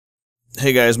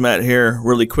Hey guys, Matt here.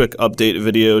 Really quick update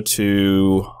video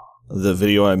to the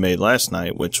video I made last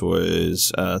night, which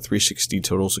was 360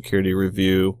 total security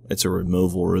review. It's a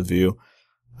removal review.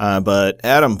 But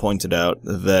Adam pointed out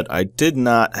that I did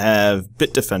not have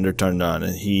Bitdefender turned on,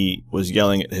 and he was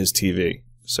yelling at his TV.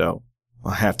 So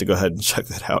I have to go ahead and check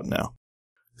that out now,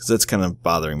 because that's kind of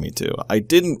bothering me too. I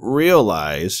didn't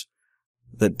realize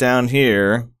that down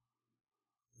here,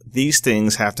 these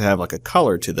things have to have like a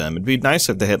color to them. It'd be nice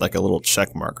if they had like a little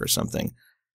check mark or something.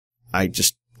 I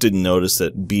just didn't notice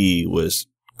that B was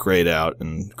grayed out,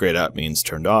 and grayed out means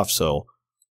turned off, so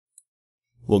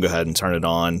we'll go ahead and turn it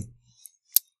on.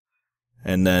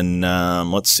 And then,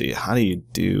 let's see, how do you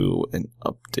do an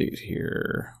update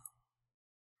here?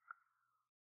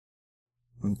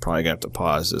 I'm probably gonna have to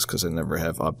pause this because I never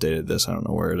have updated this. I don't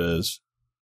know where it is.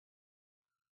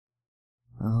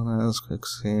 Let's click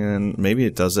scan. Maybe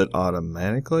it does it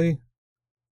automatically?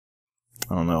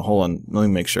 I don't know. Hold on. Let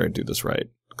me make sure I do this right,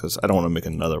 because I don't want to make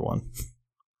another one.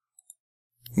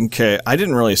 Okay, I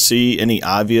didn't really see any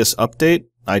obvious update.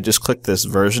 I just clicked this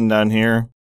version down here,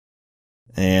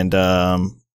 and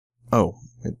oh,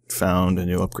 it found a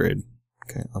new upgrade.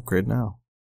 Okay, upgrade now.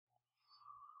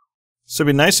 So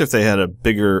it'd be nice if they had a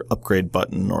bigger upgrade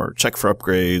button, or check for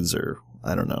upgrades, or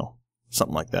I don't know,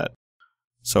 something like that.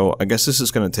 So I guess this is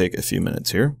going to take a few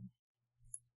minutes here.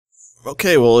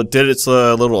 Okay, well it did its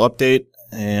little update,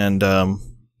 and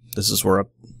this is what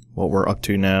we're up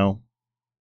to now.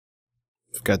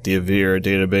 We've got the Avira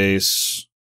database,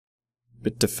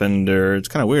 Bitdefender. It's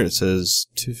kind of weird. It says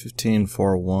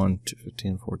 215.4.1,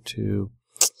 215.4.2.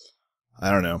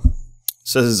 I don't know. It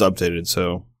says it's updated,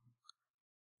 so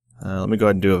let me go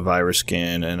ahead and do a virus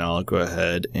scan, and I'll go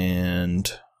ahead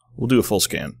and we'll do a full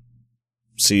scan.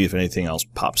 See if anything else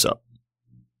pops up.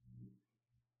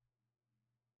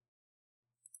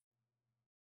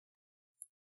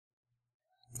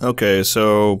 Okay,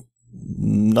 so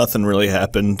nothing really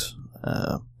happened.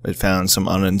 It found some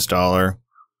uninstaller.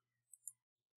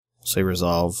 Say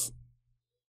resolve.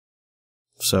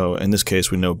 So in this case,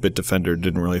 we know Bitdefender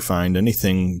didn't really find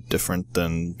anything different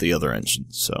than the other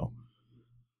engines. So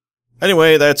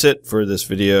anyway, that's it for this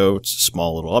video. It's a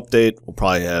small little update. We'll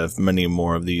probably have many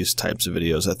more of these types of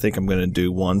videos. I think I'm going to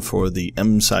do one for the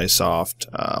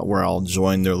mrizos, where I'll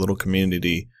join their little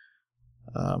community,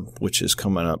 which is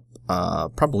coming up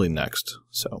probably next.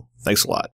 So thanks a lot.